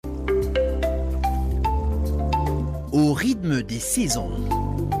Au rythme des saisons.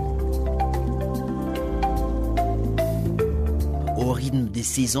 Au rythme des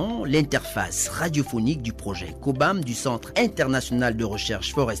saisons, l'interface radiophonique du projet COBAM du Centre international de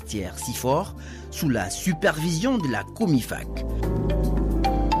recherche forestière CIFOR sous la supervision de la Comifac.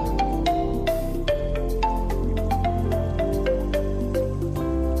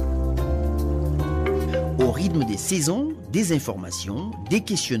 Au rythme des saisons, des informations, des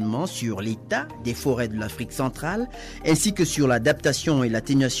questionnements sur l'état des forêts de l'Afrique centrale ainsi que sur l'adaptation et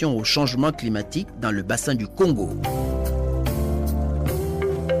l'atténuation au changement climatique dans le bassin du Congo.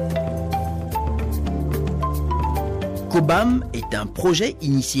 COBAM est un projet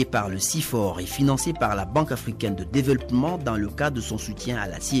initié par le CIFOR et financé par la Banque Africaine de Développement dans le cadre de son soutien à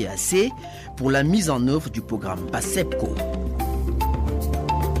la CAC pour la mise en œuvre du programme passe.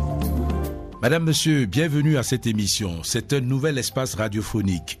 Madame, Monsieur, bienvenue à cette émission. C'est un nouvel espace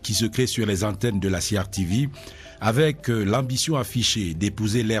radiophonique qui se crée sur les antennes de la CRTV avec l'ambition affichée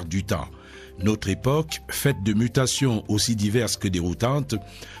d'épouser l'ère du temps. Notre époque, faite de mutations aussi diverses que déroutantes,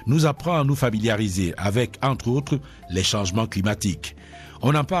 nous apprend à nous familiariser avec, entre autres, les changements climatiques.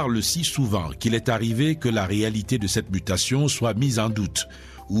 On en parle si souvent qu'il est arrivé que la réalité de cette mutation soit mise en doute,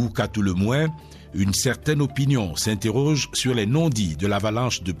 ou qu'à tout le moins, une certaine opinion s'interroge sur les non-dits de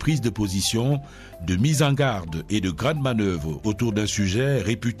l'avalanche de prises de position, de mise en garde et de grandes manœuvres autour d'un sujet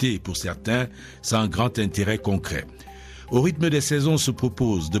réputé pour certains sans grand intérêt concret. Au rythme des saisons se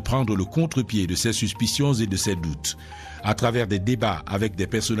propose de prendre le contre-pied de ces suspicions et de ces doutes. À travers des débats avec des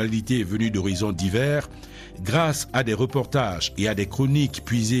personnalités venues d'horizons divers, grâce à des reportages et à des chroniques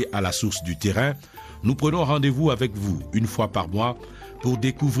puisées à la source du terrain, nous prenons rendez-vous avec vous une fois par mois pour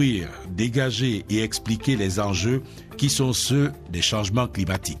découvrir, dégager et expliquer les enjeux qui sont ceux des changements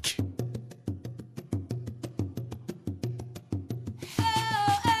climatiques.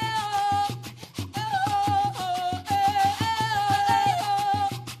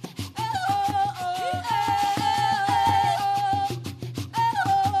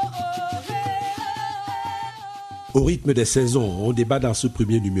 Au rythme des saisons, on débat dans ce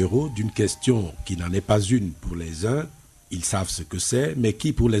premier numéro d'une question qui n'en est pas une pour les uns, ils savent ce que c'est, mais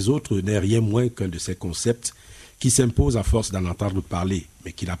qui pour les autres n'est rien moins qu'un de ces concepts qui s'imposent à force d'en entendre parler,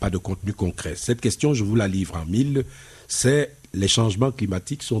 mais qui n'a pas de contenu concret. Cette question, je vous la livre en mille, c'est: les changements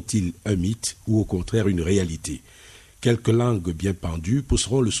climatiques sont-ils un mythe ou au contraire une réalité? Quelques langues bien pendues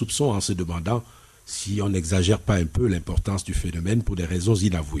pousseront le soupçon en se demandant si on n'exagère pas un peu l'importance du phénomène pour des raisons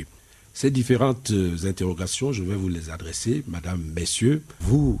inavouées. Ces différentes interrogations, je vais vous les adresser, Madame, Messieurs,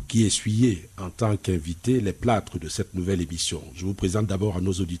 vous qui essuyez en tant qu'invité les plâtres de cette nouvelle émission. Je vous présente d'abord à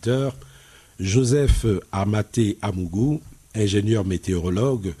nos auditeurs Joseph Amougou Amougou, ingénieur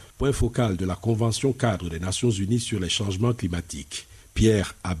météorologue, point focal de la Convention cadre des Nations Unies sur les changements climatiques.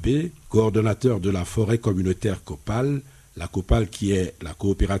 Pierre Abé, coordonnateur de la forêt communautaire COPAL, la COPAL qui est la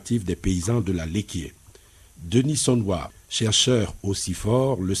coopérative des paysans de la Léquier. Denis Sonwa, chercheur au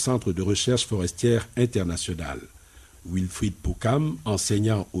CIFOR, le Centre de recherche forestière internationale. Wilfried Pokam,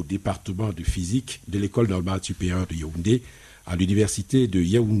 enseignant au département de physique de l'École normale supérieure de Yaoundé à l'université de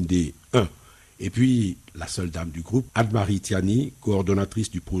Yaoundé I. Et puis, la seule dame du groupe, Anne-Marie Tiani,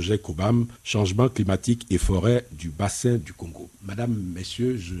 coordonnatrice du projet COBAM, Changement Climatique et Forêt du Bassin du Congo. Madame,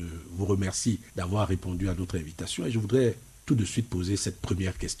 Messieurs, je vous remercie d'avoir répondu à notre invitation et je voudrais tout de suite poser cette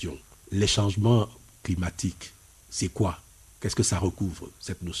première question. Les changements climatiques, c'est quoi? Qu'est-ce que ça recouvre,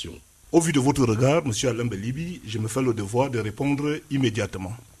 cette notion? Au vu de votre regard, M. Alain Bélibi, je me fais le devoir de répondre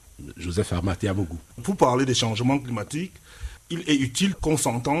immédiatement. Joseph Amougou Amougou. Pour parler des changements climatiques, il est utile qu'on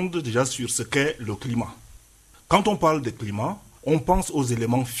s'entende déjà sur ce qu'est le climat. Quand on parle de climat, on pense aux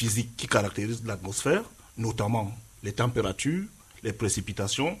éléments physiques qui caractérisent l'atmosphère, notamment les températures, les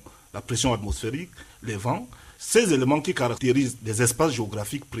précipitations, la pression atmosphérique, les vents, ces éléments qui caractérisent des espaces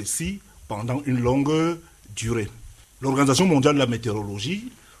géographiques précis pendant une longue durée. L'Organisation mondiale de la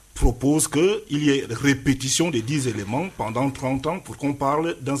météorologie propose qu'il y ait répétition des 10 éléments pendant 30 ans pour qu'on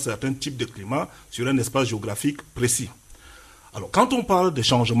parle d'un certain type de climat sur un espace géographique précis. Alors, quand on parle de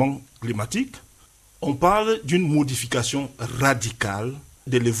changement climatique, on parle d'une modification radicale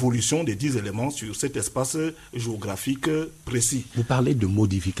de l'évolution des 10 éléments sur cet espace géographique précis. Vous parlez de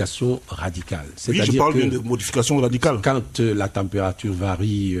modification radicale. Oui, je parle de modification radicale. Quand la température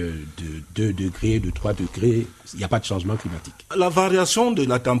varie de 2 degrés, de 3 degrés, il n'y a pas de changement climatique. La variation de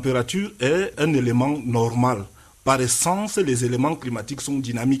la température est un élément normal. Par essence, les éléments climatiques sont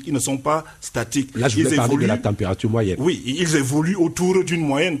dynamiques, ils ne sont pas statiques. Là, je vais parler de la température moyenne. Oui, ils évoluent autour d'une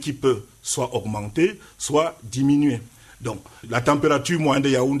moyenne qui peut soit augmenter, soit diminuer. Donc, la température moyenne de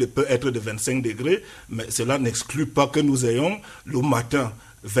Yaoundé peut être de 25 degrés, mais cela n'exclut pas que nous ayons le matin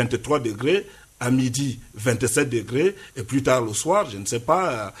 23 degrés, à midi 27 degrés et plus tard le soir, je ne sais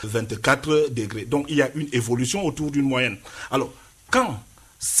pas, 24 degrés. Donc il y a une évolution autour d'une moyenne. Alors, quand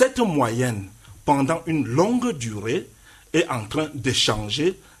cette moyenne, pendant une longue durée, est en train de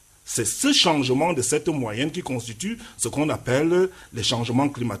changer, c'est ce changement de cette moyenne qui constitue ce qu'on appelle les changements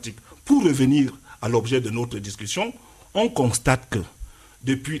climatiques. Pour revenir à l'objet de notre discussion, on constate que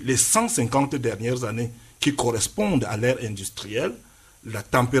depuis les 150 dernières années qui correspondent à l'ère industrielle, la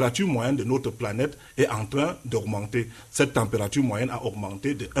température moyenne de notre planète est en train d'augmenter. Cette température moyenne a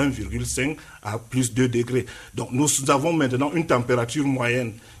augmenté de 1,5 à plus 2 degrés. Donc nous avons maintenant une température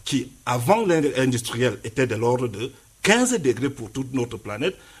moyenne qui, avant l'ère industrielle, était de l'ordre de 15 degrés pour toute notre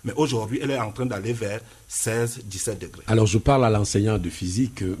planète, mais aujourd'hui, elle est en train d'aller vers 16-17 degrés. Alors, je parle à l'enseignant de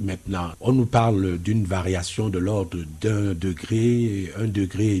physique maintenant. On nous parle d'une variation de l'ordre d'1 degré, 1,5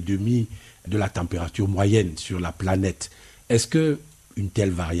 degré de la température moyenne sur la planète. Est-ce qu'une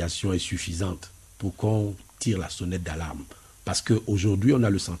telle variation est suffisante pour qu'on tire la sonnette d'alarme? Parce qu'aujourd'hui, on a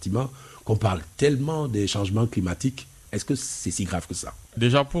le sentiment qu'on parle tellement des changements climatiques. Est-ce que c'est si grave que ça?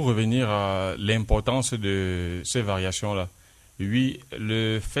 Déjà, pour revenir à l'importance de ces variations-là, oui,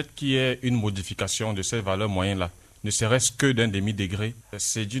 le fait qu'il y ait une modification de ces valeurs moyennes-là, ne serait-ce que d'1 demi-degré,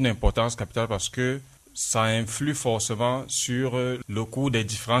 c'est d'une importance capitale parce que ça influe forcément sur le cours des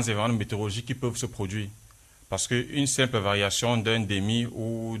différents événements météorologiques qui peuvent se produire. Parce qu'une simple variation d'1 demi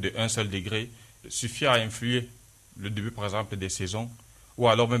ou d'1 seul degré suffit à influer le début, par exemple, des saisons ou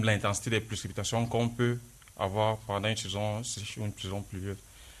alors même l'intensité des précipitations qu'on peut avoir pendant une saison pluvieuse.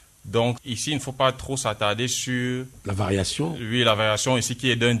 Donc ici, il ne faut pas trop s'attarder sur... La variation? Oui, la variation ici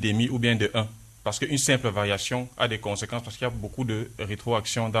qui est d'1 demi ou bien de 1. Parce qu'une simple variation a des conséquences parce qu'il y a beaucoup de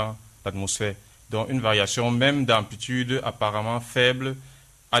rétroaction dans l'atmosphère. Donc une variation même d'amplitude apparemment faible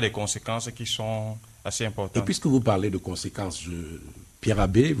a des conséquences qui sont assez importantes. Et puisque vous parlez de conséquences, Pierre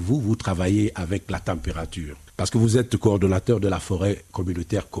Abé, vous travaillez avec la température. Parce que vous êtes coordonnateur de la forêt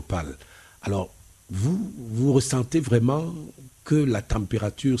communautaire COPAL. Alors, vous ressentez vraiment que la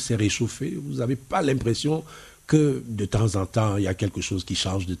température s'est réchauffée? Vous n'avez pas l'impression que de temps en temps, il y a quelque chose qui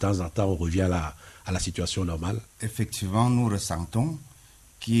change, de temps en temps, on revient à la situation normale? Effectivement, nous ressentons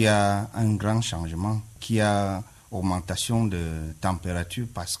qu'il y a un grand changement, qu'il y a augmentation de température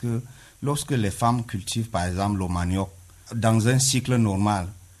parce que lorsque les femmes cultivent par exemple le manioc, dans un cycle normal,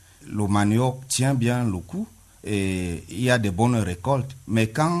 le manioc tient bien le coup et il y a de bonnes récoltes. Mais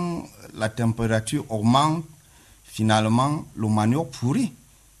quand la température augmente, finalement, le manioc pourrit,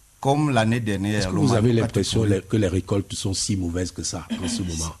 comme l'année dernière. Est-ce que vous avez l'impression que les récoltes sont si mauvaises que ça en ce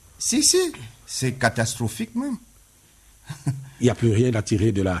moment? Si, c'est catastrophique même. Il n'y a plus rien à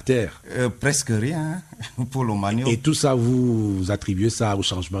tirer de la terre? Presque rien pour le manioc. Et tout ça, vous attribuez ça au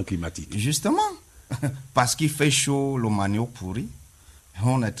changement climatique? Justement, parce qu'il fait chaud, le manioc pourrit.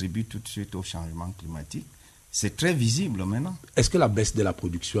 On attribue tout de suite au changement climatique. C'est très visible maintenant. Est-ce que la baisse de la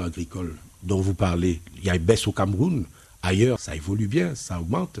production agricole dont vous parlez, il y a une baisse au Cameroun, ailleurs ça évolue bien, ça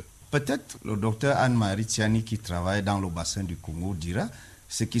augmente? Peut-être le Dr Anne-Marie Tiani qui travaille dans le Bassin du Congo dira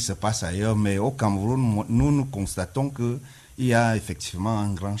ce qui se passe ailleurs, mais au Cameroun, nous constatons qu'il y a effectivement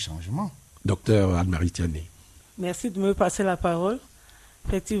un grand changement. Dr Anne-Marie Tiani. Merci de me passer la parole.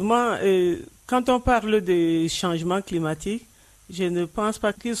 Effectivement, quand on parle de changement climatique, je ne pense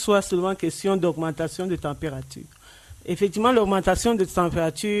pas qu'il soit seulement question d'augmentation de température. Effectivement, l'augmentation de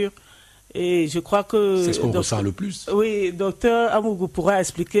température, et je crois que... C'est ce qu'on ressent le plus. Oui, Dr Amougou pourra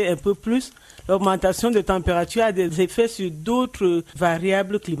expliquer un peu plus. L'augmentation de température a des effets sur d'autres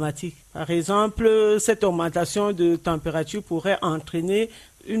variables climatiques. Par exemple, cette augmentation de température pourrait entraîner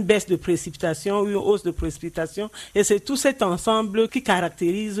une baisse de précipitation ou une hausse de précipitation. Et c'est tout cet ensemble qui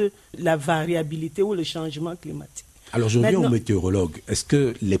caractérise la variabilité ou le changement climatique. Alors je reviens aux météorologues. Est-ce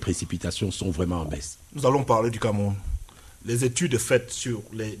que les précipitations sont vraiment en baisse? Nous allons parler du Cameroun. Les études faites sur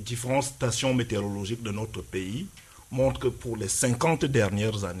les différentes stations météorologiques de notre pays montrent que pour les 50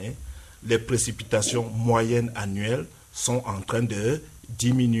 dernières années, les précipitations moyennes annuelles sont en train de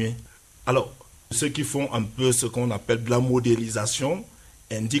diminuer. Alors, ceux qui font un peu ce qu'on appelle de la modélisation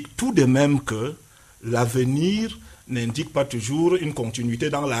indiquent tout de même que l'avenir n'indique pas toujours une continuité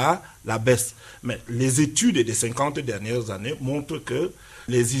dans la baisse. Mais les études des 50 dernières années montrent que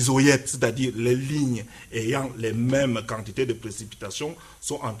les isoïètes, c'est-à-dire les lignes ayant les mêmes quantités de précipitations,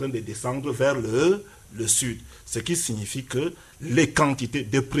 sont en train de descendre vers le sud. Ce qui signifie que les quantités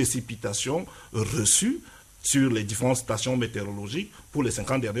de précipitations reçues sur les différentes stations météorologiques pour les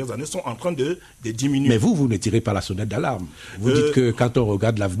 50 dernières années sont en train de diminuer. Mais vous ne tirez pas la sonnette d'alarme. Vous dites que quand on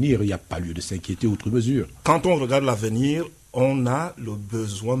regarde l'avenir, il n'y a pas lieu de s'inquiéter outre mesure. Quand on regarde l'avenir, on a le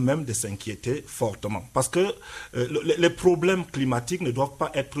besoin même de s'inquiéter fortement. Parce que les problèmes climatiques ne doivent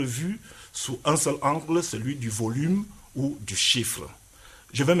pas être vus sous un seul angle, celui du volume ou du chiffre.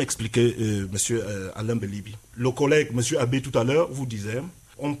 Je vais m'expliquer, monsieur Alain Bélibi. Le collègue, monsieur Abé, tout à l'heure, vous disait,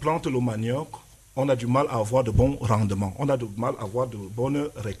 on plante le manioc, on a du mal à avoir de bons rendements, on a du mal à avoir de bonnes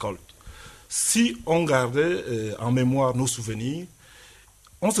récoltes. Si on gardait en mémoire nos souvenirs,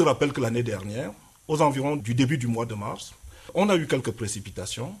 on se rappelle que l'année dernière, aux environs du début du mois de mars, on a eu quelques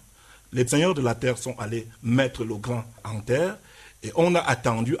précipitations. Les seigneurs de la terre sont allés mettre le grain en terre et on a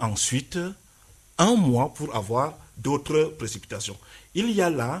attendu ensuite 1 mois pour avoir d'autres précipitations. Il y a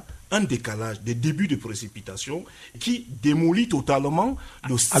là un décalage des débuts de précipitations qui démolit totalement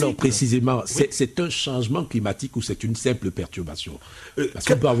le cycle. Alors précisément, oui. C'est un changement climatique ou c'est une simple perturbation? Parce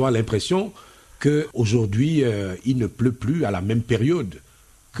qu'on peut avoir l'impression qu'aujourd'hui, il ne pleut plus à la même période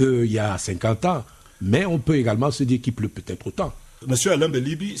qu'il y a 50 ans. Mais on peut également se dire qu'il pleut peut-être autant. Monsieur Alain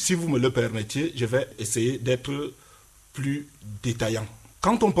Bélibi, si vous me le permettiez, je vais essayer d'être plus détaillant.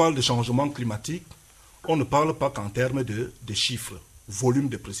 Quand on parle de changement climatique, on ne parle pas qu'en termes de chiffres, volume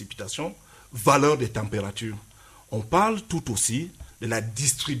de précipitations, valeur des températures. On parle tout aussi de la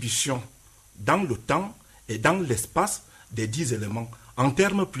distribution dans le temps et dans l'espace des 10 éléments. En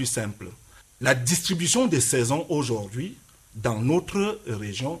termes plus simples, la distribution des saisons aujourd'hui dans notre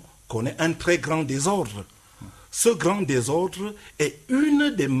région connaît un très grand désordre. Ce grand désordre est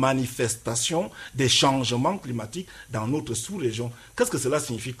une des manifestations des changements climatiques dans notre sous-région. Qu'est-ce que cela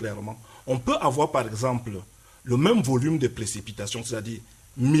signifie clairement? On peut avoir par exemple le même volume de précipitations, c'est-à-dire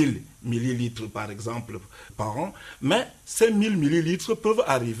 1000 millilitres par exemple par an, mais ces 1000 millilitres peuvent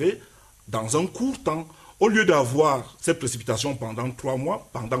arriver dans un court temps. Au lieu d'avoir ces précipitations pendant 3 mois,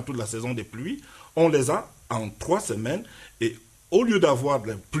 pendant toute la saison des pluies, on les a en 3 semaines et au lieu d'avoir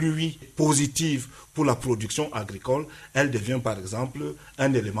des pluies positives pour la production agricole, elle devient par exemple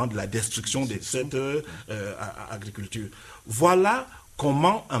un élément de la destruction de cette agriculture. Voilà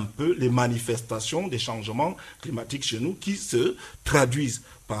comment un peu les manifestations des changements climatiques chez nous qui se traduisent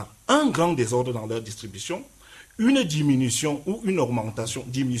par un grand désordre dans leur distribution, une diminution ou une augmentation,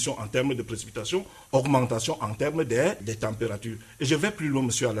 diminution en termes de précipitations, augmentation en termes des températures. Et je vais plus loin,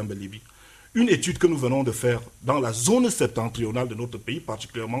 monsieur Alain Bélibi. Une étude que nous venons de faire dans la zone septentrionale de notre pays,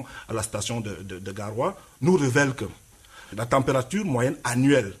 particulièrement à la station de Garoua, nous révèle que la température moyenne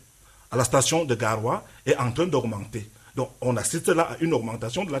annuelle à la station de Garoua est en train d'augmenter. Donc on assiste là à une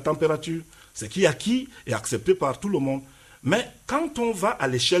augmentation de la température, ce qui est acquis et accepté par tout le monde. Mais quand on va à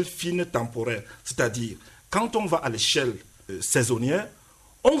l'échelle fine temporaire, c'est-à-dire quand on va à l'échelle saisonnière,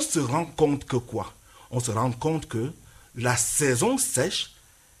 on se rend compte que quoi? On se rend compte que la saison sèche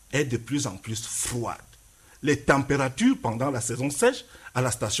est de plus en plus froide. Les températures pendant la saison sèche à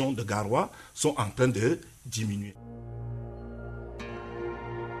la station de Garoua sont en train de diminuer.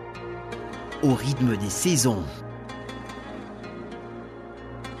 Au rythme des saisons.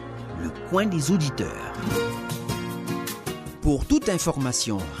 Le coin des auditeurs. Pour toute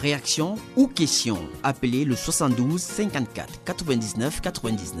information, réaction ou question, appelez le 72 54 99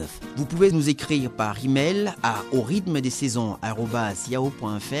 99. Vous pouvez nous écrire par email à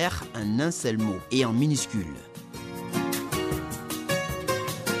aurythmedessaisons@yahoo.fr en un seul mot et en minuscule.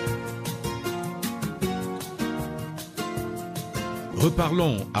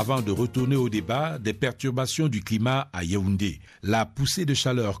 Reparlons, avant de retourner au débat, des perturbations du climat à Yaoundé. La poussée de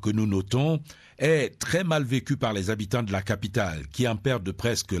chaleur que nous notons est très mal vécue par les habitants de la capitale, qui en perdent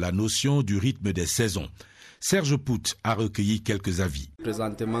presque la notion du rythme des saisons. Serge Pout a recueilli quelques avis.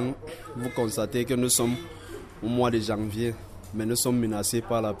 Présentement, vous constatez que nous sommes au mois de janvier, mais nous sommes menacés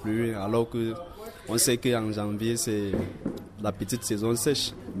par la pluie, alors qu'on sait qu'en janvier, c'est la petite saison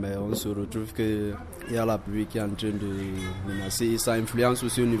sèche, mais on se retrouve qu'il y a la pluie qui est en train de menacer et ça influence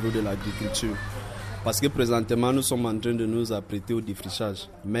aussi au niveau de l'agriculture. Parce que présentement, nous sommes en train de nous apprêter au défrichage.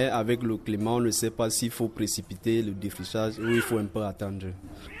 Mais avec le climat, on ne sait pas s'il faut précipiter le défrichage ou il faut un peu attendre.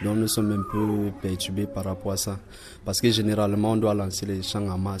 Donc nous sommes un peu perturbés par rapport à ça. Parce que généralement, on doit lancer les champs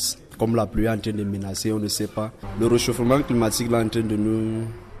en masse. Comme la pluie est en train de menacer, on ne sait pas. Le réchauffement climatique est en train de nous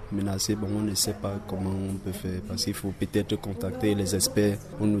menacer, on ne sait pas comment on peut faire. Parce qu'il faut peut-être contacter les experts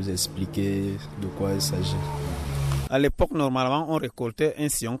pour nous expliquer de quoi il s'agit. À l'époque, normalement, on récoltait un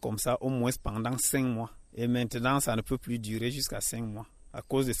sillon comme ça au moins pendant 5 mois. Et maintenant, ça ne peut plus durer jusqu'à 5 mois à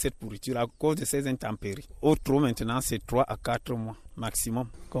cause de cette pourriture, à cause de ces intempéries. Au trop, maintenant, c'est 3 à 4 mois maximum.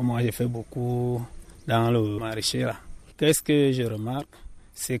 Comme moi, j'ai fait beaucoup dans le maraîcher là. Qu'est-ce que je remarque?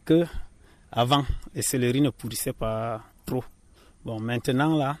 C'est que avant, les céleris ne pourrissaient pas trop. Bon,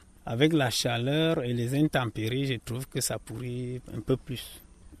 maintenant, là, avec la chaleur et les intempéries, je trouve que ça pourrit un peu plus.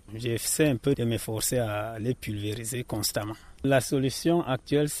 J'essaie un peu de m'efforcer à les pulvériser constamment. La solution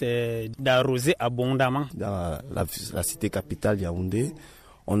actuelle, c'est d'arroser abondamment. Dans la cité capitale Yaoundé,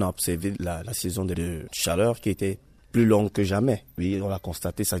 on a observé la saison de chaleur qui était plus longue que jamais. Oui, on l'a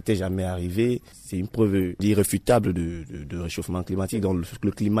constaté, ça n'était jamais arrivé. C'est une preuve irréfutable de réchauffement climatique. Donc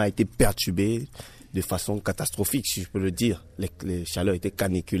le climat a été perturbé de façon catastrophique, si je peux le dire. Les chaleurs étaient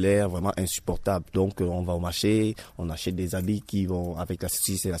caniculaires, vraiment insupportables. Donc on va au marché, on achète des habits qui vont,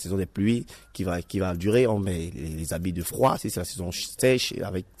 si c'est la saison des pluies, qui va durer, on met les habits de froid. Si c'est la saison sèche,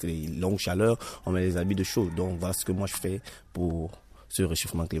 avec les longues chaleurs, on met les habits de chaud. Donc voilà ce que moi je fais pour ce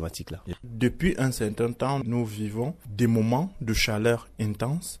réchauffement climatique-là. Depuis un certain temps, nous vivons des moments de chaleur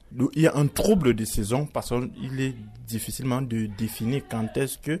intense. Il y a un trouble de saison parce qu'il est difficilement de définir quand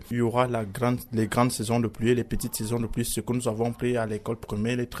est-ce qu'il y aura les grandes saisons de pluie et les petites saisons de pluie. Ce que nous avons appris à l'école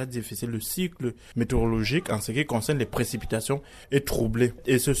primaire est très difficile. Le cycle météorologique, en ce qui concerne les précipitations, est troublé.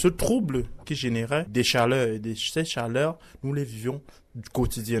 Et c'est ce trouble qui générait des chaleurs. Et ces chaleurs, nous les vivions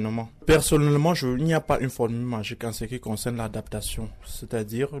quotidiennement. Personnellement, il n'y a pas une formule magique en ce qui concerne l'adaptation.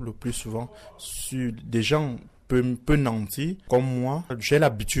 C'est-à-dire, le plus souvent, des gens peu nantis, comme moi, j'ai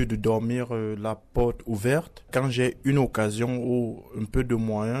l'habitude de dormir la porte ouverte. Quand j'ai une occasion ou un peu de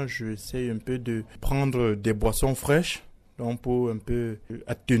moyens, j'essaie un peu de prendre des boissons fraîches, donc pour un peu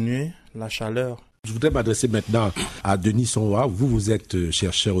atténuer la chaleur. Je voudrais m'adresser maintenant à Denis Sonwa. Vous êtes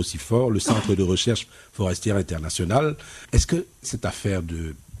chercheur au CIFOR, le Centre de recherche forestière international. Est-ce que cette affaire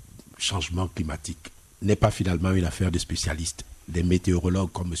de changement climatique n'est pas finalement une affaire de spécialistes, des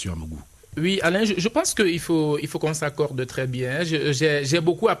météorologues comme M. Amougou? Oui, Alain, je pense qu'il faut qu'on s'accorde très bien. J'ai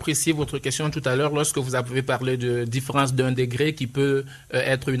beaucoup apprécié votre question tout à l'heure lorsque vous avez parlé de différence d'1 degré qui peut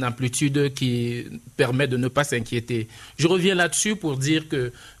être une amplitude qui permet de ne pas s'inquiéter. Je reviens là-dessus pour dire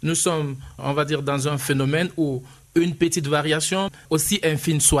que nous sommes, on va dire, dans un phénomène où une petite variation, aussi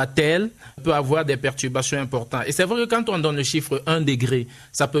infime soit-elle, peut avoir des perturbations importantes. Et c'est vrai que quand on donne le chiffre 1 degré,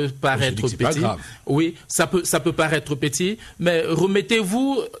 ça peut paraître petit. Oui, ça peut paraître petit, mais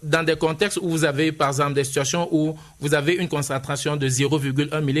remettez-vous dans des contextes où vous avez, par exemple, des situations où vous avez une concentration de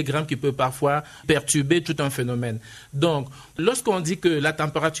 0,1 mg qui peut parfois perturber tout un phénomène. Donc, lorsqu'on dit que la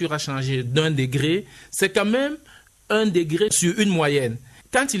température a changé d'1 degré, c'est quand même 1 degré sur une moyenne.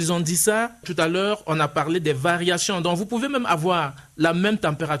 Quand ils ont dit ça, tout à l'heure, on a parlé des variations. Donc, vous pouvez même avoir la même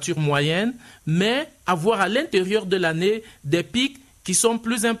température moyenne, mais avoir à l'intérieur de l'année des pics qui sont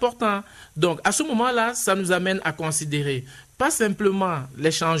plus importants. Donc, à ce moment-là, ça nous amène à considérer pas simplement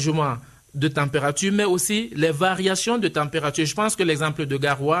les changements de température, mais aussi les variations de température. Je pense que l'exemple de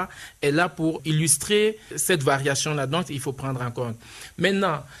Garoua est là pour illustrer cette variation-là, donc il faut prendre en compte.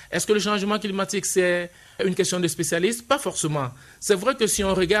 Maintenant, est-ce que le changement climatique, c'est une question de spécialistes? Pas forcément. C'est vrai que si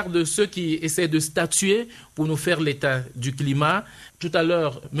on regarde ceux qui essaient de statuer pour nous faire l'état du climat, tout à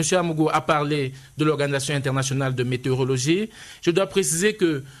l'heure, M. Amougou a parlé de l'Organisation internationale de météorologie. Je dois préciser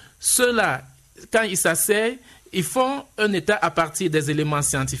que ceux-là, quand ils s'asseyent, ils font un état à partir des éléments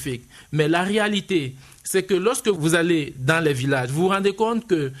scientifiques. Mais la réalité, c'est que lorsque vous allez dans les villages, vous vous rendez compte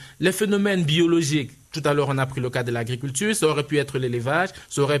que les phénomènes biologiques, tout à l'heure on a pris le cas de l'agriculture, ça aurait pu être l'élevage,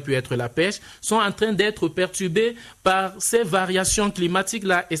 ça aurait pu être la pêche, sont en train d'être perturbés par ces variations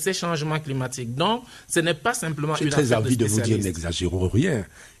climatiques-là et ces changements climatiques. Donc, ce n'est pas simplement une affaire de spécialistes. J'ai très envie de vous dire, n'exagérons rien.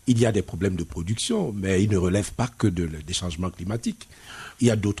 Il y a des problèmes de production, mais ils ne relèvent pas que des changements climatiques. Il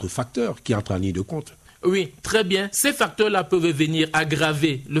y a d'autres facteurs qui entrent en ligne de compte. Oui, très bien. Ces facteurs-là peuvent venir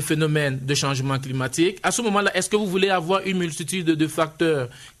aggraver le phénomène de changement climatique. À ce moment-là, est-ce que vous voulez avoir une multitude de facteurs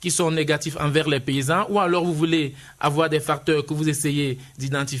qui sont négatifs envers les paysans ou alors vous voulez avoir des facteurs que vous essayez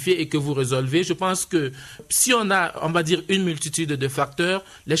d'identifier et que vous résolvez? Je pense que si on a, on va dire, une multitude de facteurs,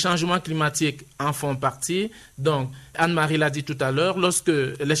 les changements climatiques en font partie. Donc, Anne-Marie l'a dit tout à l'heure, lorsque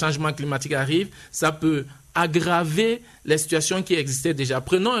les changements climatiques arrivent, ça peut aggraver les situations qui existaient déjà.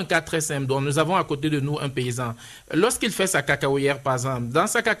 Prenons un cas très simple. Donc, nous avons à côté de nous un paysan. Lorsqu'il fait sa cacaoyère, par exemple, dans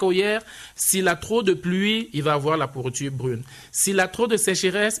sa cacaoyère, s'il a trop de pluie, il va avoir la pourriture brune. S'il a trop de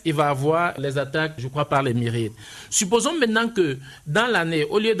sécheresse, il va avoir les attaques, je crois, par les myriades. Supposons maintenant que dans l'année,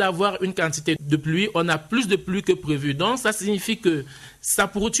 au lieu d'avoir une quantité de pluie, on a plus de pluie que prévu. Donc, ça signifie que sa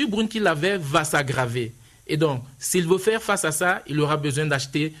pourriture brune qu'il avait va s'aggraver. Et donc, s'il veut faire face à ça, il aura besoin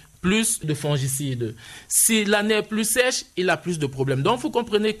d'acheter plus de fongicides. Si l'année est plus sèche, il a plus de problèmes. Donc, vous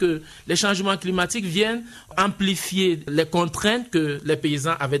comprenez que les changements climatiques viennent amplifier les contraintes que les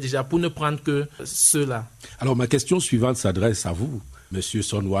paysans avaient déjà pour ne prendre que ceux-là. Alors, ma question suivante s'adresse à vous, M.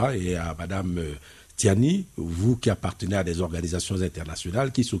 Sonwa, et à Mme Tiani, vous qui appartenez à des organisations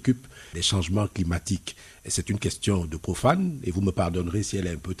internationales qui s'occupent des changements climatiques. Et c'est une question de profane, et vous me pardonnerez si elle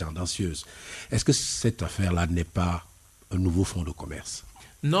est un peu tendancieuse. Est-ce que cette affaire-là n'est pas un nouveau fonds de commerce?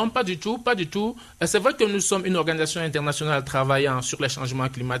 Non, pas du tout. C'est vrai que nous sommes une organisation internationale travaillant sur les changements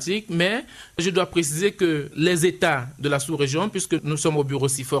climatiques, mais je dois préciser que les États de la sous-région, puisque nous sommes au bureau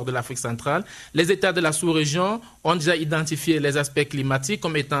CIFOR de l'Afrique centrale, les États de la sous-région ont déjà identifié les aspects climatiques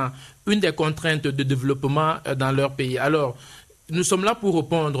comme étant une des contraintes de développement dans leur pays. Alors, nous sommes là pour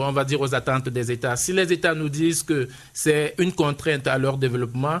répondre, on va dire, aux attentes des États. Si les États nous disent que c'est une contrainte à leur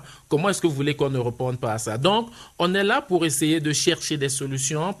développement, comment est-ce que vous voulez qu'on ne réponde pas à ça? Donc, on est là pour essayer de chercher des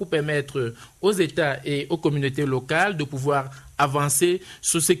solutions pour permettre aux États et aux communautés locales de pouvoir avancer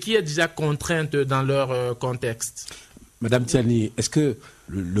sur ce qui est déjà contrainte dans leur contexte. Madame Tiani, est-ce que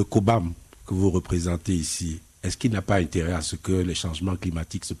le COBAM que vous représentez ici, est-ce qu'il n'a pas intérêt à ce que les changements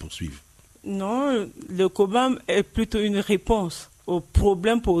climatiques se poursuivent? Non, le COBAM est plutôt une réponse aux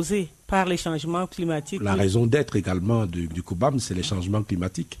problèmes posés par les changements climatiques. La raison d'être également du COBAM, c'est les changements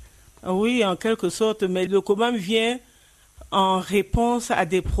climatiques. Oui, en quelque sorte, mais le COBAM vient en réponse à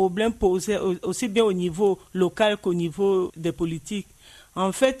des problèmes posés aussi bien au niveau local qu'au niveau des politiques.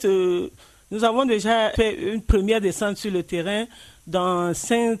 En fait, nous avons déjà fait une première descente sur le terrain dans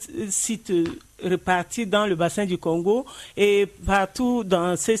 5 sites répartis dans le bassin du Congo, et partout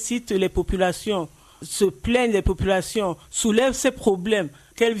dans ces sites, les populations se plaignent, les populations soulèvent ces problèmes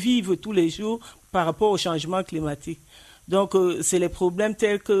qu'elles vivent tous les jours par rapport au changement climatique. Donc, c'est les problèmes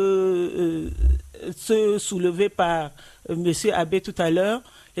tels que ceux soulevés par M. Abé tout à l'heure,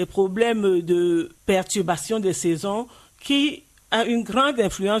 les problèmes de perturbation des saisons qui a une grande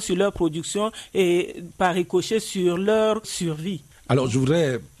influence sur leur production et par ricochet sur leur survie. Alors, je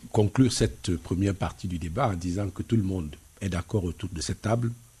voudrais conclure cette première partie du débat en disant que tout le monde est d'accord autour de cette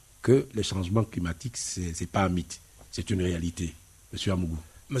table que les changements climatiques, ce n'est pas un mythe, c'est une réalité. Monsieur Amougou.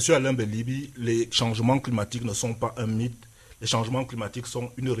 Monsieur Alain Bélibi, les changements climatiques ne sont pas un mythe, les changements climatiques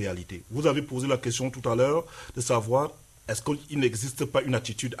sont une réalité. Vous avez posé la question tout à l'heure de savoir est-ce qu'il n'existe pas une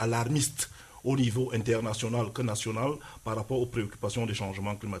attitude alarmiste au niveau international que national par rapport aux préoccupations des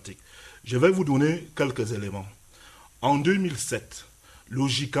changements climatiques. Je vais vous donner quelques éléments. En 2007, le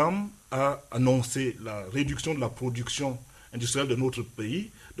GICAM a annoncé la réduction de la production industrielle de notre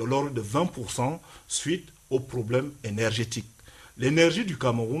pays de l'ordre de 20% suite aux problèmes énergétiques. L'énergie du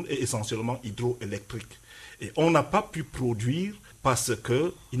Cameroun est essentiellement hydroélectrique. Et on n'a pas pu produire parce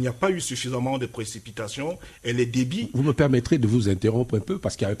qu'il n'y a pas eu suffisamment de précipitations et les débits... Vous me permettrez de vous interrompre un peu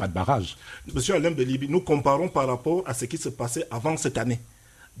parce qu'il n'y avait pas de barrage. Monsieur Alain Bélibi, nous comparons par rapport à ce qui se passait avant cette année.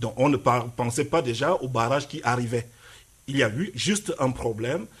 Donc on ne pensait pas déjà au barrage qui arrivait. Il y a eu juste un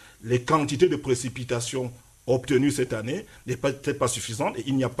problème, les quantités de précipitations obtenues cette année n'étaient pas suffisantes et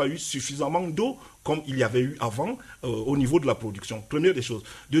il n'y a pas eu suffisamment d'eau comme il y avait eu avant au niveau de la production. Première des choses.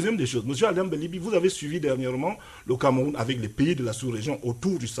 Deuxième des choses, monsieur Alain Bélibi, vous avez suivi dernièrement le Cameroun avec les pays de la sous-région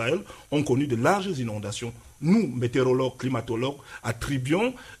autour du Sahel, ont connu de larges inondations. Nous, météorologues, climatologues,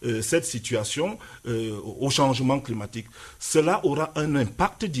 attribuons cette situation au changement climatique. Cela aura un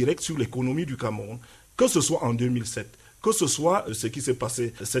impact direct sur l'économie du Cameroun, que ce soit en 2007. Que ce soit ce qui s'est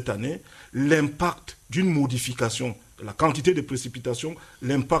passé cette année, l'impact d'une modification de la quantité de précipitations,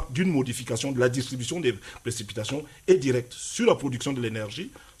 l'impact d'une modification de la distribution des précipitations est direct sur la production de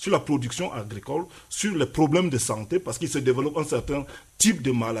l'énergie, sur la production agricole, sur les problèmes de santé, parce qu'il se développe un certain type de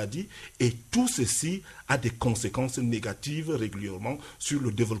maladie, et tout ceci a des conséquences négatives régulièrement sur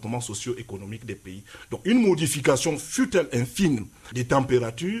le développement socio-économique des pays. Donc une modification, fût-elle infime, des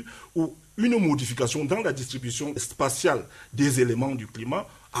températures ou une modification dans la distribution spatiale des éléments du climat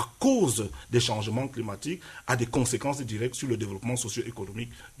à cause des changements climatiques a des conséquences directes sur le développement socio-économique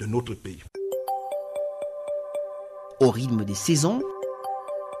de notre pays. Au rythme des saisons,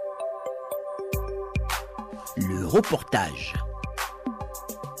 le reportage.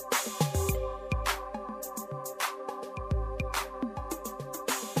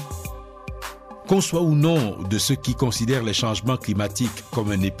 Qu'on soit ou non de ceux qui considèrent les changements climatiques comme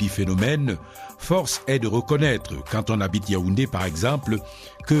un épiphénomène, force est de reconnaître, quand on habite Yaoundé par exemple,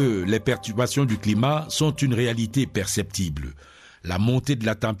 que les perturbations du climat sont une réalité perceptible. La montée de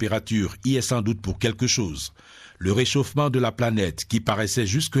la température y est sans doute pour quelque chose. Le réchauffement de la planète, qui paraissait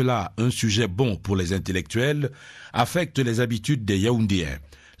jusque-là un sujet bon pour les intellectuels, affecte les habitudes des Yaoundéens.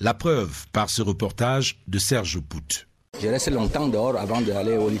 La preuve par ce reportage de Serge Pout. Je reste longtemps dehors avant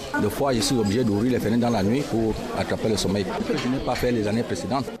d'aller au lit. Des fois, je suis obligé d'ouvrir les fenêtres dans la nuit pour attraper le sommeil. Je n'ai pas fait les années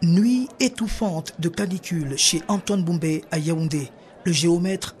précédentes. Nuit étouffante de canicule chez Antoine Boumbé à Yaoundé. Le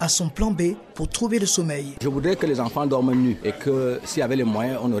géomètre a son plan B pour trouver le sommeil. Je voudrais que les enfants dorment nus et que s'il y avait les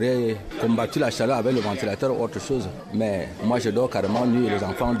moyens, on aurait combattu la chaleur avec le ventilateur ou autre chose. Mais moi, je dors carrément nu et les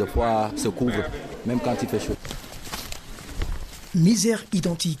enfants, des fois, se couvrent, même quand il fait chaud. Misère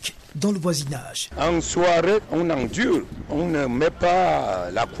identique dans le voisinage. En soirée, on endure. On ne met pas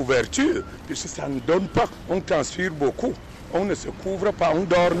la couverture, puisque ça ne donne pas. On transpire beaucoup. On ne se couvre pas, on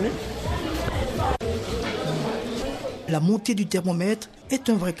dort nu. La montée du thermomètre est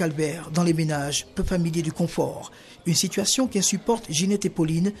un vrai calvaire dans les ménages peu familiers du confort. Une situation qu'insupportent Ginette et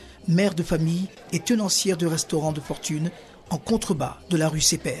Pauline, mères de famille et tenancières de restaurants de fortune, en contrebas de la rue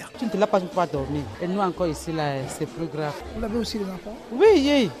Sépère. Tu ne te l'as pas dormir. Et nous encore ici, là, c'est plus grave. Vous avez aussi les enfants?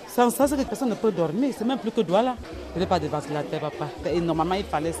 Oui. Sans ça, c'est que personne ne peut dormir. C'est même plus que Douala. Il n'y a pas de ventilateur, papa. Et normalement, il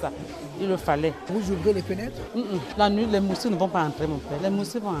fallait ça. Il le fallait. Vous ouvrez les fenêtres? La nuit, les moustiques ne vont pas entrer, mon père. Les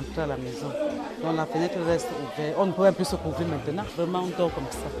moustiques vont entrer à la maison. Donc la fenêtre reste ouverte. On ne peut même plus se couvrir maintenant. Vraiment, on dort comme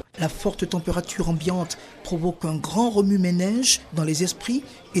ça. La forte température ambiante provoque un grand remue-ménage dans les esprits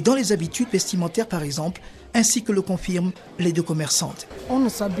et dans les habitudes vestimentaires, par exemple, ainsi que le confirment les deux commerçantes. On ne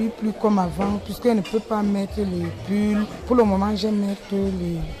s'habille plus comme avant, puisqu'on ne peut pas mettre les pulls. Pour le moment, j'aime mettre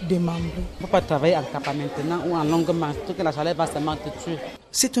les démembrés. On ne peut pas travailler en capa maintenant ou en longue manche, parce que la chaleur va seulement te tuer.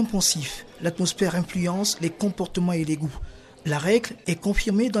 C'est un poncif. L'atmosphère influence les comportements et les goûts. La règle est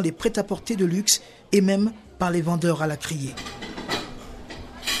confirmée dans les prêt-à-porter de luxe et même par les vendeurs à la criée.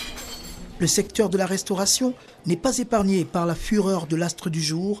 Le secteur de la restauration n'est pas épargné par la fureur de l'astre du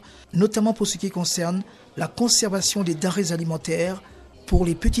jour, notamment pour ce qui concerne la conservation des denrées alimentaires pour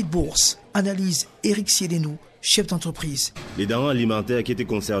les petites bourses. Analyse Éric Siélénou, chef d'entreprise. Les denrées alimentaires qui étaient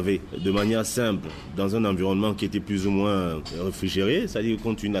conservées de manière simple dans un environnement qui était plus ou moins réfrigéré, c'est-à-dire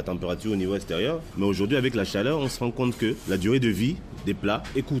compte tenu de la température au niveau extérieur. Mais aujourd'hui, avec la chaleur, on se rend compte que la durée de vie des plats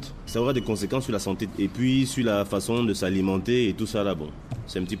est courte. Ça aura des conséquences sur la santé et puis sur la façon de s'alimenter et tout ça là. Bon,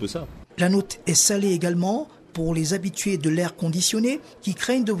 c'est un petit peu ça. La note est salée également pour les habitués de l'air conditionné qui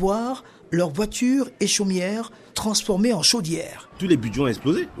craignent de voir leur voiture et chaumière transformées en chaudière. Tous les budgets ont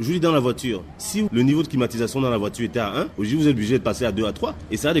explosé. Aujourd'hui, dans la voiture, si le niveau de climatisation dans la voiture était à 1, aujourd'hui vous êtes obligé de passer à 2 à 3.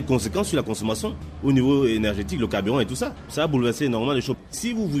 Et ça a des conséquences sur la consommation au niveau énergétique, le carburant et tout ça. Ça a bouleversé énormément les choses.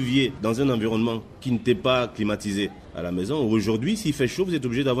 Si vous viviez dans un environnement qui n'était pas climatisé à la maison, aujourd'hui, s'il fait chaud, vous êtes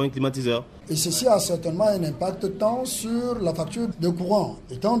obligé d'avoir un climatiseur. Et ceci a certainement un impact tant sur la facture de courant,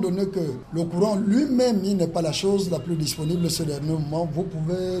 étant donné que le courant lui-même, il n'est pas la chose la plus disponible ces derniers moments. Vous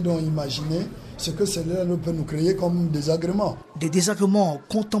pouvez donc imaginer ce que cela peut nous créer comme désagrément. Des désagréments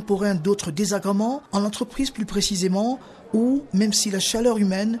contemporains d'autres désagréments en entreprise plus précisément, où même si la chaleur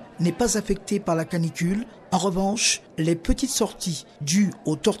humaine n'est pas affectée par la canicule, en revanche, les petites sorties dues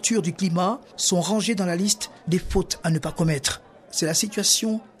aux tortures du climat sont rangées dans la liste des fautes à ne pas commettre. C'est la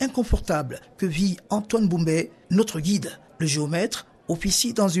situation inconfortable que vit Antoine Boumbé, notre guide. Le géomètre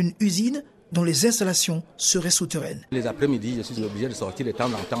officie dans une usine dont les installations seraient souterraines. Les après-midi, je suis obligé de sortir de temps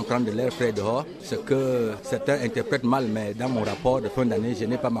en temps, prendre de l'air frais dehors, ce que certains interprètent mal, mais dans mon rapport de fin d'année, je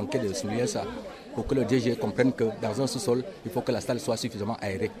n'ai pas manqué de souligner ça. Pour que le DG comprenne que dans un sous-sol, il faut que la salle soit suffisamment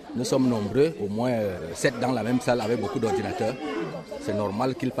aérée. Nous sommes nombreux, au moins 7 dans la même salle avec beaucoup d'ordinateurs. C'est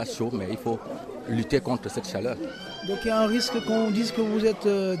normal qu'il fasse chaud, mais il faut lutter contre cette chaleur. Donc il y a un risque qu'on dise que vous êtes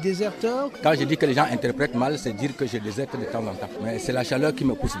déserteur? Quand je dis que les gens interprètent mal, c'est dire que je déserte de temps en temps. Mais c'est la chaleur qui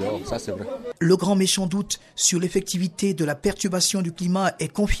me pousse dehors, ça c'est vrai. Le grand méchant doute sur l'effectivité de la perturbation du climat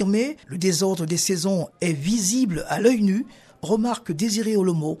est confirmé. Le désordre des saisons est visible à l'œil nu. Remarque Désiré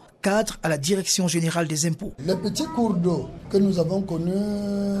Olomo, cadre à la Direction Générale des Impôts. Les petits cours d'eau que nous avons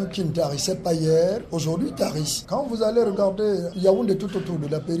connus, qui ne tarissaient pas hier, aujourd'hui tarissent. Quand vous allez regarder Yaoundé tout autour de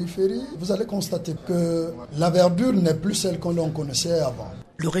la périphérie, vous allez constater que la verdure n'est plus celle que l'on connaissait avant.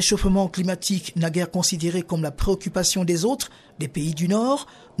 Le réchauffement climatique, naguère considéré comme la préoccupation des autres, des pays du Nord,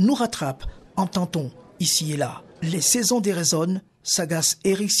 nous rattrape, entend-on, ici et là. Les saisons déraisonnent, s'agace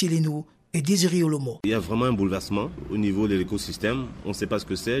Éric Siélénou et Désiré Olomo. Il y a vraiment un bouleversement au niveau de l'écosystème. On ne sait pas ce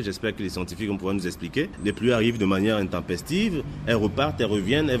que c'est. J'espère que les scientifiques vont pouvoir nous expliquer. Les pluies arrivent de manière intempestive. Elles repartent, elles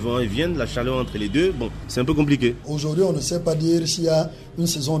reviennent, elles vont et viennent. La chaleur entre les deux, bon, c'est un peu compliqué. Aujourd'hui, on ne sait pas dire s'il y a une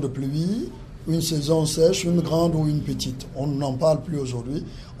saison de pluie, une saison sèche, une grande ou une petite. On n'en parle plus aujourd'hui.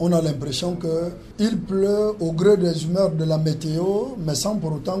 On a l'impression qu'il pleut au gré des humeurs de la météo, mais sans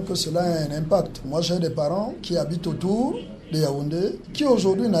pour autant que cela ait un impact. Moi, j'ai des parents qui habitent autour de Yaoundé, qui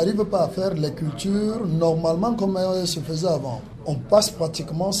aujourd'hui n'arrivent pas à faire les cultures normalement comme elles se faisaient avant. On passe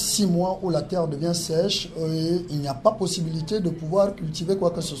pratiquement 6 mois où la terre devient sèche et il n'y a pas possibilité de pouvoir cultiver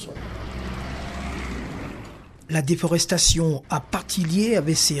quoi que ce soit. La déforestation a partie liée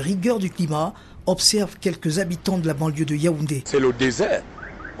avec ces rigueurs du climat, observent quelques habitants de la banlieue de Yaoundé. C'est le désert.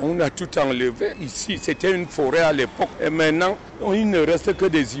 On a tout enlevé. Ici, c'était une forêt à l'époque. Et maintenant, il ne reste que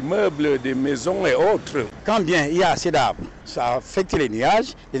des immeubles, des maisons et autres. Quand bien il y a assez d'arbres, ça affecte les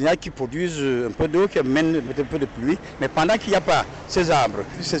nuages qui produisent un peu d'eau, qui amènent un peu de pluie. Mais pendant qu'il n'y a pas ces arbres,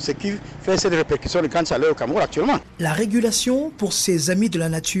 c'est ce qui fait cette répercussion de grande chaleur au Cameroun actuellement. La régulation, pour ces amis de la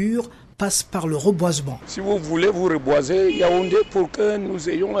nature, passe par le reboisement. Si vous voulez vous reboiser Yaoundé pour que nous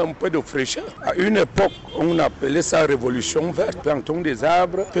ayons un peu de fraîcheur. À une époque, on appelait ça révolution verte. Plantons des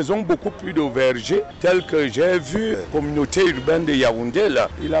arbres, faisons beaucoup plus de vergers, tel que j'ai vu la communauté urbaine de Yaoundé là.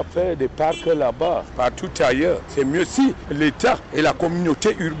 Il a fait des parcs là-bas, partout ailleurs. C'est mieux si l'État et la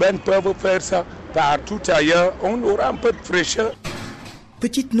communauté urbaine peuvent faire ça partout ailleurs. On aura un peu de fraîcheur.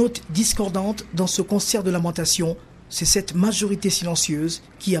 Petite note discordante dans ce concert de lamentation. C'est cette majorité silencieuse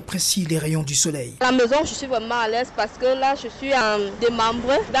qui apprécie les rayons du soleil. À la maison, je suis vraiment à l'aise parce que là, je suis en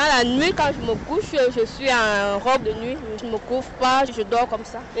démembré. Dans la nuit, quand je me couche, je suis en robe de nuit. Je ne me couvre pas, je dors comme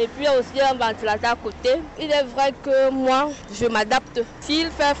ça. Et puis il y a aussi un ventilateur à côté. Il est vrai que moi, je m'adapte. S'il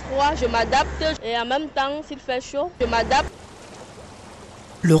fait froid, je m'adapte. Et en même temps, s'il fait chaud, je m'adapte.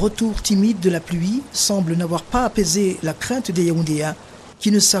 Le retour timide de la pluie semble n'avoir pas apaisé la crainte des Yaoundéens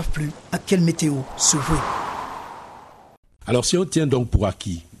qui ne savent plus à quelle météo se vouer. Alors si on tient donc pour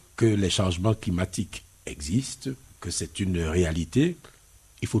acquis que les changements climatiques existent, que c'est une réalité,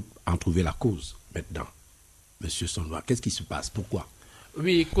 il faut en trouver la cause maintenant. Monsieur Sonwa, qu'est-ce qui se passe? Pourquoi?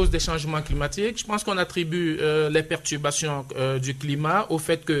 Oui, cause des changements climatiques. Je pense qu'on attribue les perturbations du climat au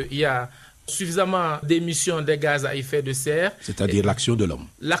fait qu'il y a suffisamment d'émissions de gaz à effet de serre. C'est-à-dire l'action de l'homme.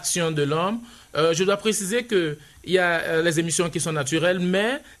 L'action de l'homme. Je dois préciser qu'il y a les émissions qui sont naturelles,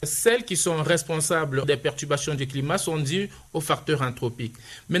 mais celles qui sont responsables des perturbations du climat sont dues aux facteurs anthropiques.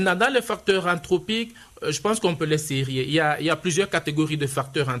 Maintenant, dans les facteurs anthropiques, je pense qu'on peut les sérier. Il y a plusieurs catégories de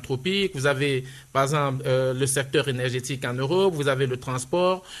facteurs anthropiques. Vous avez, par exemple, le secteur énergétique en Europe, vous avez le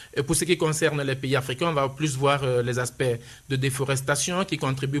transport. Et pour ce qui concerne les pays africains, on va plus voir les aspects de déforestation qui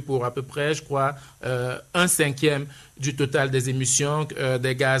contribuent pour à peu près, je crois, 1/5 du total des émissions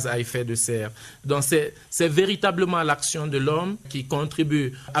des gaz à effet de serre. Donc c'est véritablement l'action de l'homme qui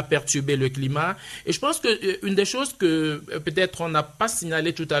contribue à perturber le climat. Et je pense qu'une des choses que peut-être on n'a pas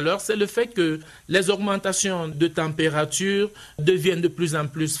signalé tout à l'heure, c'est le fait que les augmentations de température deviennent de plus en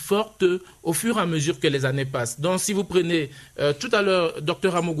plus fortes au fur et à mesure que les années passent. Donc si vous prenez, tout à l'heure,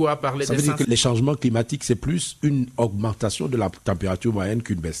 Dr Amougou a parlé Ça veut dire que les changements climatiques, c'est plus une augmentation de la température moyenne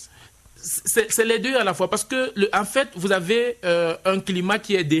qu'une baisse. C'est les deux à la fois, parce que en fait, vous avez un climat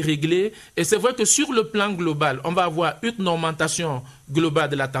qui est déréglé, et c'est vrai que sur le plan global, on va avoir une augmentation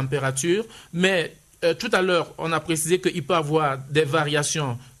globale de la température, mais tout à l'heure, on a précisé qu'il peut y avoir des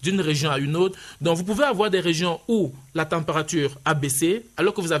variations d'une région à une autre. Donc, vous pouvez avoir des régions où la température a baissé,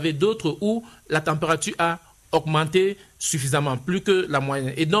 alors que vous avez d'autres où la température a augmenté suffisamment, plus que la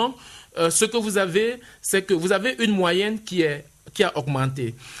moyenne. Et donc, ce que vous avez, c'est que vous avez une moyenne qui a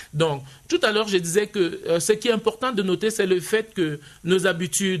augmenté. Donc, tout à l'heure, je disais que ce qui est important de noter, c'est le fait que nos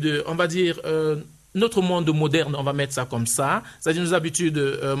habitudes, on va dire, notre monde moderne, on va mettre ça comme ça, c'est-à-dire nos habitudes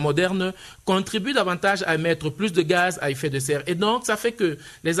modernes, contribuent davantage à émettre plus de gaz à effet de serre. Et donc, ça fait que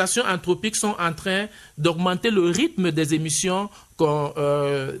les actions anthropiques sont en train d'augmenter le rythme des émissions qu'on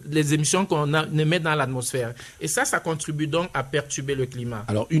émet dans l'atmosphère. Et ça contribue donc à perturber le climat.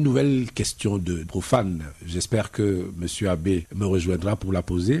 Alors, une nouvelle question de profane. J'espère que M. Abé me rejoindra pour la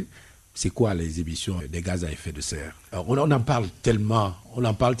poser. C'est quoi les émissions des gaz à effet de serre? Alors, on en parle tellement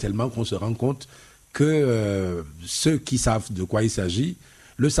qu'on se rend compte que ceux qui savent de quoi il s'agit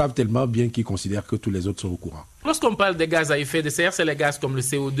le savent tellement bien qu'ils considèrent que tous les autres sont au courant. Lorsqu'on parle des gaz à effet de serre, c'est les gaz comme le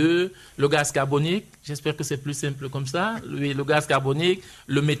CO2, le gaz carbonique, j'espère que c'est plus simple comme ça, le gaz carbonique,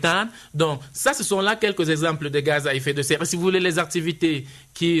 le méthane. Donc ça, ce sont là quelques exemples de gaz à effet de serre. Et si vous voulez les activités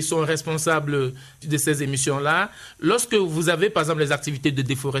qui sont responsables de ces émissions-là, lorsque vous avez par exemple les activités de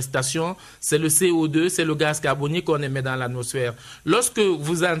déforestation, c'est le CO2, c'est le gaz carbonique qu'on émet dans l'atmosphère. Lorsque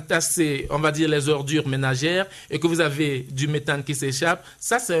vous entassez, on va dire, les ordures ménagères et que vous avez du méthane qui s'échappe,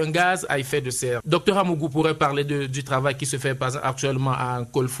 ça c'est un gaz à effet de serre. Dr Amougou pourrait parler du travail qui se fait actuellement à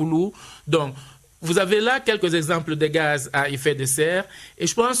Kolfoulou. Donc, vous avez là quelques exemples de gaz à effet de serre et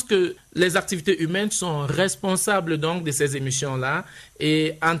je pense que les activités humaines sont responsables donc de ces émissions-là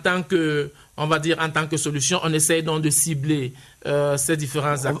et en tant que solution, on essaye donc de cibler ces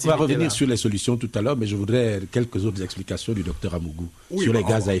différentes activités. On va revenir sur les solutions tout à l'heure, mais je voudrais quelques autres explications du docteur Amougou sur les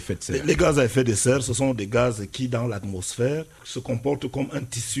gaz à effet de serre. Les gaz à effet de serre, ce sont des gaz qui, dans l'atmosphère, se comportent comme un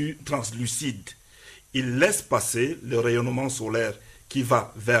tissu translucide. Ils laissent passer le rayonnement solaire qui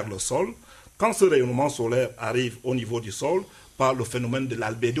va vers le sol. Quand ce rayonnement solaire arrive au niveau du sol, par le phénomène de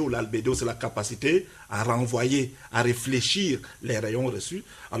l'albédo. L'albédo, c'est la capacité à renvoyer, à réfléchir les rayons reçus.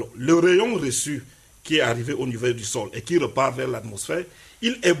 Alors, le rayon reçu qui est arrivé au niveau du sol et qui repart vers l'atmosphère,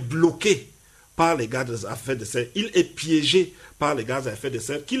 il est bloqué par les gaz à effet de serre, il est piégé par les gaz à effet de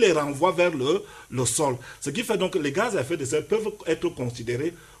serre qui les renvoient vers le sol. Ce qui fait donc que les gaz à effet de serre peuvent être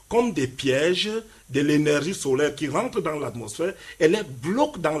considérés comme des pièges de l'énergie solaire qui rentre dans l'atmosphère et les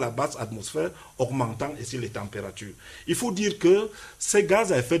bloque dans la basse atmosphère, augmentant ici les températures. Il faut dire que ces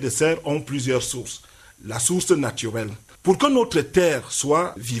gaz à effet de serre ont plusieurs sources. La source naturelle. Pour que notre Terre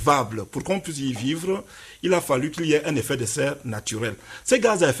soit vivable, pour qu'on puisse y vivre, il a fallu qu'il y ait un effet de serre naturel. Ces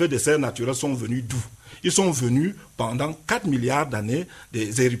gaz à effet de serre naturels sont venus d'où? Ils sont venus pendant 4 milliards d'années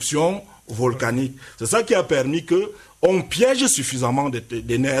des éruptions volcaniques. C'est ça qui a permis qu'on piège suffisamment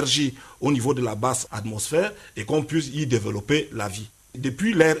d'énergie au niveau de la basse atmosphère et qu'on puisse y développer la vie.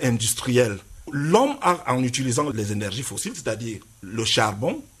 Depuis l'ère industrielle, l'homme a, en utilisant les énergies fossiles, c'est-à-dire le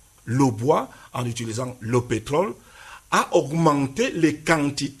charbon, le bois, en utilisant le pétrole, a augmenté les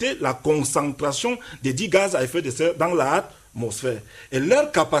quantités, la concentration des 10 gaz à effet de serre dans l'atmosphère. Et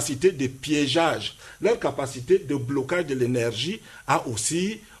leur capacité de piégeage, leur capacité de blocage de l'énergie a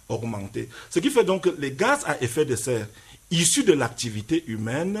aussi augmenté. Ce qui fait donc que les gaz à effet de serre issus de l'activité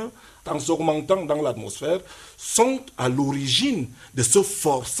humaine, en s'augmentant dans l'atmosphère, sont à l'origine de ce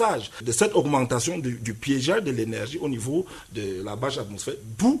forçage, de cette augmentation du piégeage de l'énergie au niveau de la basse atmosphère,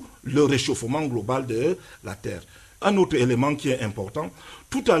 d'où le réchauffement global de la Terre. Un autre élément qui est important,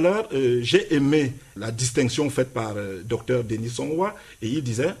 tout à l'heure, j'ai aimé la distinction faite par Dr Denis Sonwa, et il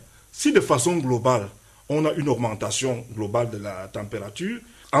disait, si de façon globale, on a une augmentation globale de la température,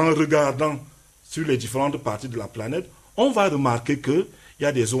 en regardant sur les différentes parties de la planète, on va remarquer qu'il y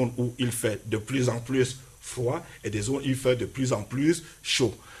a des zones où il fait de plus en plus froid et des zones où il fait de plus en plus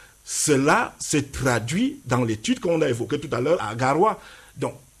chaud. Cela se traduit dans l'étude qu'on a évoquée tout à l'heure à Garoua.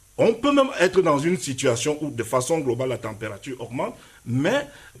 Donc, on peut même être dans une situation où, de façon globale, la température augmente, mais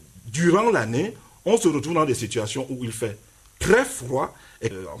durant l'année, on se retrouve dans des situations où il fait très froid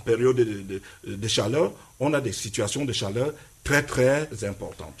et en période de chaleur, on a des situations de chaleur très, très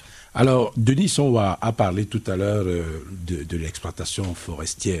importantes. Alors, Denis Sonwa a parlé tout à l'heure de l'exploitation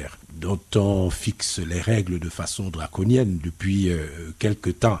forestière, dont on fixe les règles de façon draconienne depuis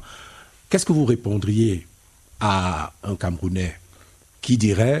quelque temps. Qu'est-ce que vous répondriez à un Camerounais qui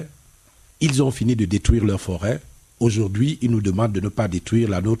dirait « Ils ont fini de détruire leur forêt, aujourd'hui ils nous demandent de ne pas détruire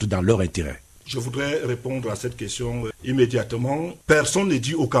la nôtre dans leur intérêt ». Je voudrais répondre à cette question immédiatement. Personne ne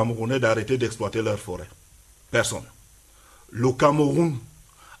dit aux Camerounais d'arrêter d'exploiter leur forêt. Personne. Le Cameroun,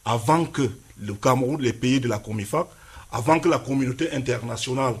 avant que le Cameroun, les pays de la Comifac, avant que la communauté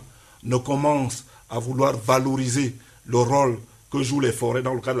internationale ne commence à vouloir valoriser le rôle que jouent les forêts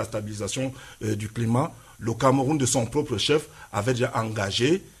dans le cadre de la stabilisation du climat, le Cameroun, de son propre chef, avait déjà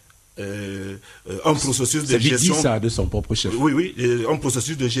engagé un processus de gestion... C'est ça, de son propre chef. Oui, un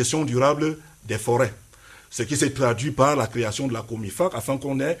processus de gestion durable des forêts. Ce qui s'est traduit par la création de la Comifac, afin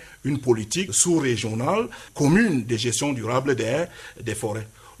qu'on ait une politique sous-régionale commune de gestion durable des forêts.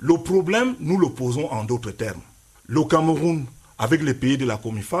 Le problème, nous le posons en d'autres termes. Le Cameroun, avec les pays de la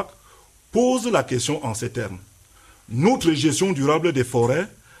Comifac, pose la question en ces termes. Notre gestion durable des forêts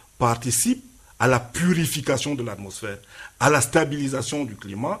participe à la purification de l'atmosphère, à la stabilisation du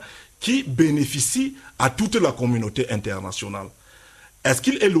climat, qui bénéficie à toute la communauté internationale. Est-ce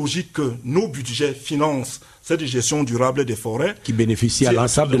qu'il est logique que nos budgets financent cette gestion durable des forêts qui bénéficie à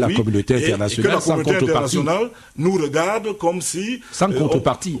l'ensemble de la communauté internationale, et que la communauté internationale nous regarde comme si... Sans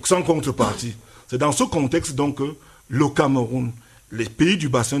contrepartie. Sans contrepartie. C'est dans ce contexte donc que le Cameroun, les pays du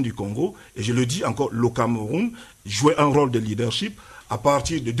bassin du Congo, et je le dis encore, le Cameroun jouait un rôle de leadership à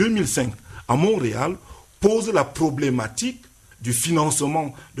partir de 2005 à Montréal, pose la problématique du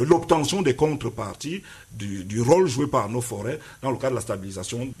financement, de l'obtention des contreparties, du rôle joué par nos forêts dans le cadre de la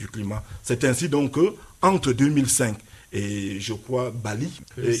stabilisation du climat. C'est ainsi donc qu'entre 2005 et, je crois, Bali,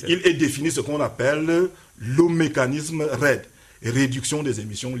 il est défini ce qu'on appelle le mécanisme RED, réduction des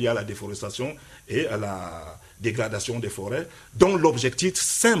émissions liées à la déforestation et à la dégradation des forêts, dont l'objectif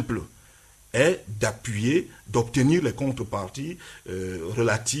simple est d'appuyer, d'obtenir les contreparties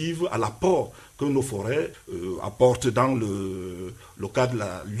relatives à l'apport que nos forêts apportent dans le cadre de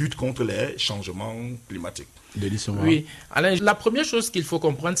la lutte contre les changements climatiques. Oui, Alain, la première chose qu'il faut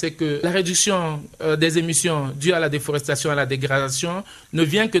comprendre, c'est que la réduction des émissions dues à la déforestation et à la dégradation ne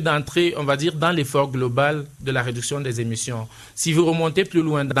vient que d'entrer, on va dire, dans l'effort global de la réduction des émissions. Si vous remontez plus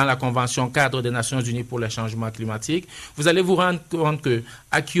loin dans la Convention cadre des Nations Unies pour les changements climatiques, vous allez vous rendre compte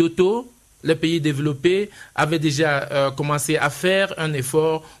qu'à Kyoto, les pays développés avaient déjà commencé à faire un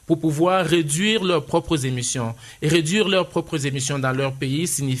effort pour pouvoir réduire leurs propres émissions. Et réduire leurs propres émissions dans leur pays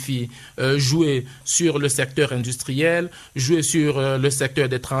signifie jouer sur le secteur industriel, jouer sur le secteur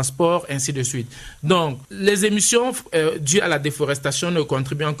des transports, ainsi de suite. Donc, les émissions dues à la déforestation ne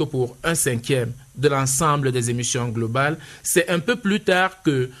contribuent que pour 1/5 de l'ensemble des émissions globales. C'est un peu plus tard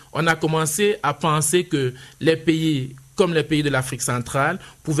qu'on a commencé à penser que les pays comme les pays de l'Afrique centrale,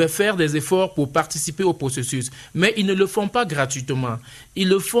 pouvaient faire des efforts pour participer au processus. Mais ils ne le font pas gratuitement. Ils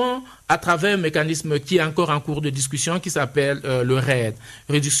le font à travers un mécanisme qui est encore en cours de discussion, qui s'appelle le RED,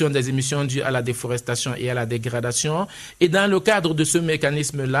 réduction des émissions dues à la déforestation et à la dégradation. Et dans le cadre de ce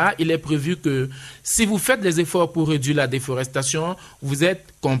mécanisme-là, il est prévu que si vous faites des efforts pour réduire la déforestation, vous êtes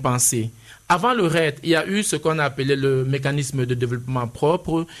compensé. Avant le RED, il y a eu ce qu'on a appelé le mécanisme de développement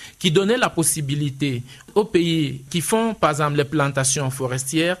propre qui donnait la possibilité aux pays qui font, par exemple, les plantations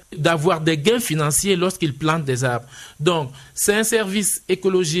forestières, d'avoir des gains financiers lorsqu'ils plantent des arbres. Donc, c'est un service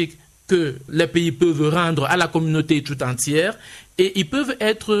écologique que les pays peuvent rendre à la communauté tout entière et ils peuvent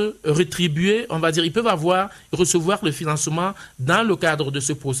être rétribués, on va dire, ils peuvent recevoir le financement dans le cadre de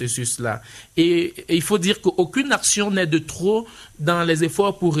ce processus-là. Et il faut dire qu'aucune action n'est de trop dans les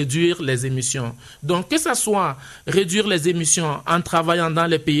efforts pour réduire les émissions. Donc, que ce soit réduire les émissions en travaillant dans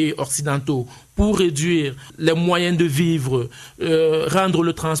les pays occidentaux pour réduire les moyens de vivre, rendre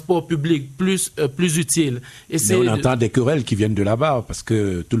le transport public plus utile. Mais on entend des querelles qui viennent de là-bas parce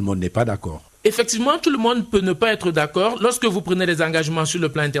que tout le monde n'est pas d'accord. Effectivement, tout le monde peut ne pas être d'accord. Lorsque vous prenez des engagements sur le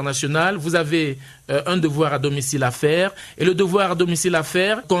plan international, vous avez un devoir à domicile à faire. Et le devoir à domicile à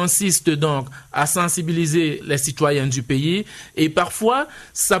faire consiste donc à sensibiliser les citoyens du pays. Et parfois,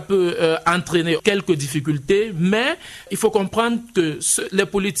 ça peut entraîner quelques difficultés. Mais il faut comprendre que les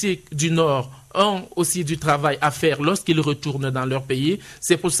politiques du Nord ont aussi du travail à faire lorsqu'ils retournent dans leur pays.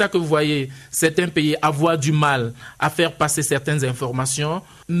 C'est pour ça que vous voyez certains pays avoir du mal à faire passer certaines informations.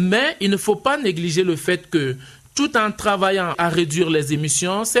 Mais il ne faut pas négliger le fait que tout en travaillant à réduire les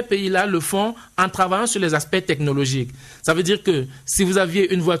émissions, ces pays-là le font en travaillant sur les aspects technologiques. Ça veut dire que si vous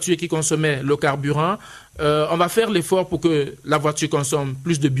aviez une voiture qui consommait le carburant, on va faire l'effort pour que la voiture consomme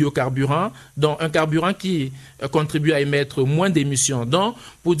plus de biocarburant, donc un carburant qui contribue à émettre moins d'émissions. Donc,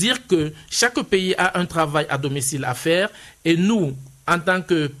 pour dire que chaque pays a un travail à domicile à faire et nous, en tant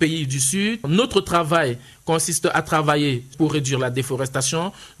que pays du Sud, notre travail consiste à travailler pour réduire la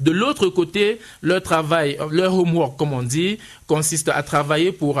déforestation. De l'autre côté, leur travail, leur homework, comme on dit, consiste à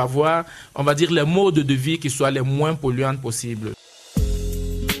travailler pour avoir, on va dire, les modes de vie qui soient les moins polluants possibles.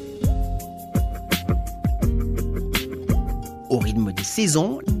 Au rythme des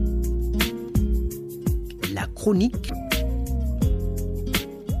saisons, la chronique.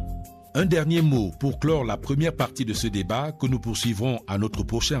 Un dernier mot pour clore la première partie de ce débat que nous poursuivrons à notre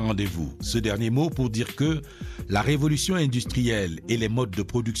prochain rendez-vous. Ce dernier mot pour dire que la révolution industrielle et les modes de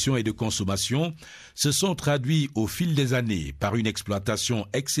production et de consommation se sont traduits au fil des années par une exploitation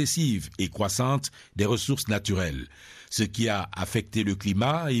excessive et croissante des ressources naturelles, ce qui a affecté le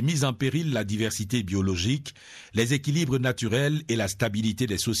climat et mis en péril la diversité biologique, les équilibres naturels et la stabilité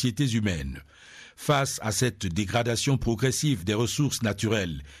des sociétés humaines. Face à cette dégradation progressive des ressources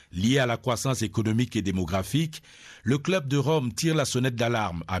naturelles liées à la croissance économique et démographique, le Club de Rome tire la sonnette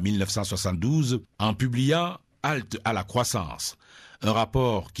d'alarme en 1972 en publiant « Halte à la croissance », un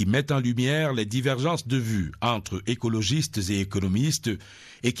rapport qui met en lumière les divergences de vues entre écologistes et économistes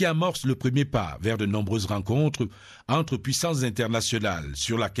et qui amorce le premier pas vers de nombreuses rencontres entre puissances internationales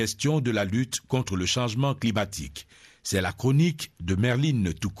sur la question de la lutte contre le changement climatique. C'est la chronique de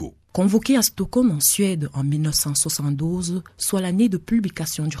Merline Toucault. Convoquée à Stockholm en Suède en 1972, soit l'année de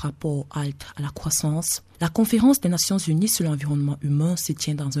publication du rapport Halte à la croissance, la conférence des Nations Unies sur l'environnement humain se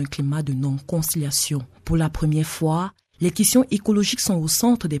tient dans un climat de non-conciliation. Pour la première fois, les questions écologiques sont au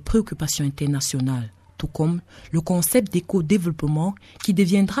centre des préoccupations internationales, tout comme le concept d'éco-développement qui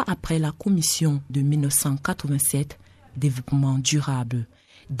deviendra après la Commission de 1987, développement durable.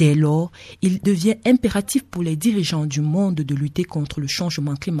 Dès lors, il devient impératif pour les dirigeants du monde de lutter contre le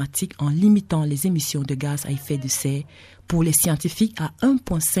changement climatique en limitant les émissions de gaz à effet de serre, pour les scientifiques à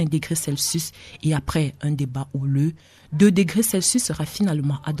 1,5 degrés Celsius et après un débat houleux, 2 degrés Celsius sera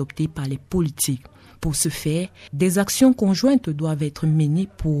finalement adopté par les politiques. Pour ce faire, des actions conjointes doivent être menées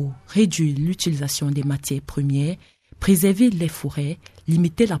pour réduire l'utilisation des matières premières, préserver les forêts,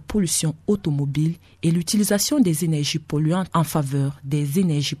 limiter la pollution automobile et l'utilisation des énergies polluantes en faveur des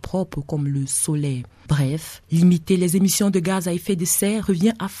énergies propres comme le soleil. Bref, limiter les émissions de gaz à effet de serre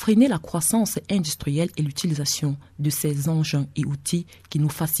revient à freiner la croissance industrielle et l'utilisation de ces engins et outils qui nous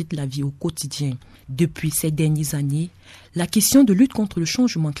facilitent la vie au quotidien. Depuis ces dernières années, la question de lutte contre le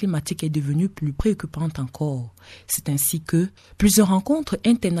changement climatique est devenue plus préoccupante encore. C'est ainsi que plusieurs rencontres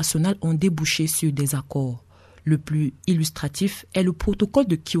internationales ont débouché sur des accords. Le plus illustratif est le protocole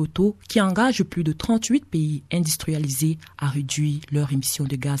de Kyoto qui engage plus de 38 pays industrialisés à réduire leurs émissions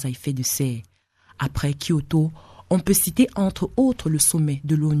de gaz à effet de serre. Après Kyoto, on peut citer entre autres le sommet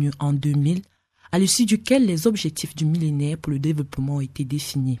de l'ONU en 2000, à l'issue duquel les objectifs du millénaire pour le développement ont été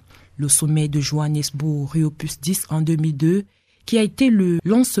définis. Le sommet de Johannesburg Rio + 10 en 2002, qui a été le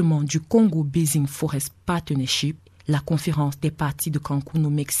lancement du Congo Basin Forest Partnership, la conférence des parties de Cancun au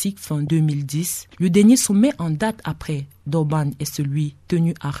Mexique fin 2010, le dernier sommet en date après Durban est celui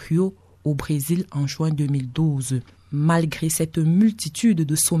tenu à Rio au Brésil en juin 2012. Malgré cette multitude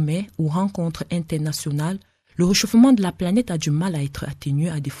de sommets ou rencontres internationales, le réchauffement de la planète a du mal à être atténué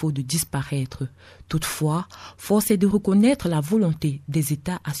à défaut de disparaître. Toutefois, force est de reconnaître la volonté des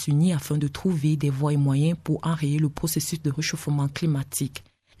États à s'unir afin de trouver des voies et moyens pour enrayer le processus de réchauffement climatique.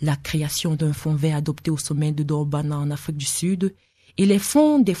 La création d'un fonds vert adopté au sommet de Durban en Afrique du Sud et les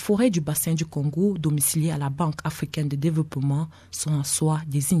fonds des forêts du Bassin du Congo domiciliés à la Banque Africaine de Développement sont en soi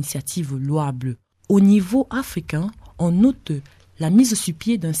des initiatives louables. Au niveau africain, on note la mise sur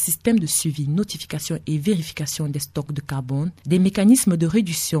pied d'un système de suivi, notification et vérification des stocks de carbone, des mécanismes de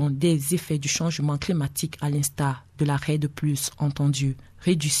réduction des effets du changement climatique à l'instar de la RED+, entendu,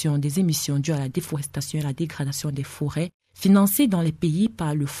 réduction des émissions dues à la déforestation et la dégradation des forêts, financés dans les pays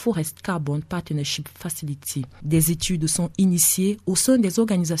par le Forest Carbon Partnership Facility. Des études sont initiées au sein des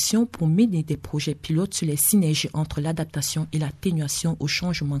organisations pour mener des projets pilotes sur les synergies entre l'adaptation et l'atténuation au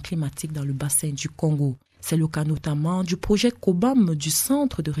changement climatique dans le bassin du Congo. C'est le cas notamment du projet COBAM du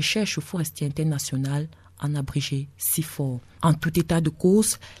Centre de recherche forestier international, en abrégé CIFOR. En tout état de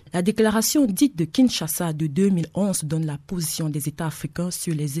cause, la déclaration dite de Kinshasa de 2011 donne la position des États africains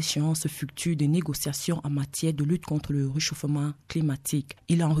sur les échéances futures de négociations en matière de lutte contre le réchauffement climatique.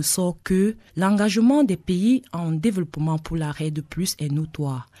 Il en ressort que l'engagement des pays en développement pour l'arrêt de plus est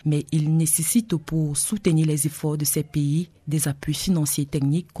notoire, mais il nécessite pour soutenir les efforts de ces pays des appuis financiers et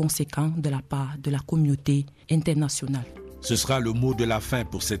techniques conséquents de la part de la communauté internationale. Ce sera le mot de la fin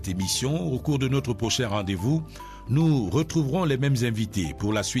pour cette émission. Au cours de notre prochain rendez-vous, nous retrouverons les mêmes invités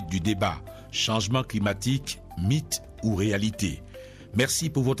pour la suite du débat. Changement climatique, mythe ou réalité. Merci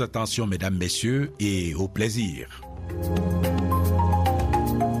pour votre attention, mesdames, messieurs, et au plaisir.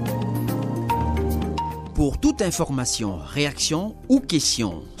 Pour toute information, réaction ou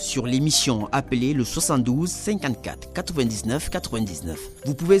question sur l'émission, appelez le 72 54 99 99.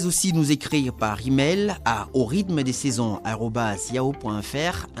 Vous pouvez aussi nous écrire par email à au rythme des saisons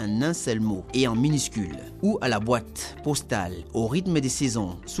 @yahoo.fr en un seul mot et en minuscule, ou à la boîte postale Au Rythme des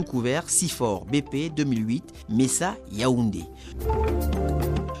Saisons sous couvert CIFOR BP 2008 Messa Yaoundé.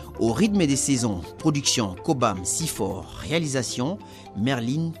 Au Rythme des Saisons, production COBAM CIFOR, réalisation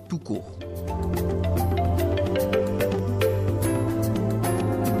Merline Touko.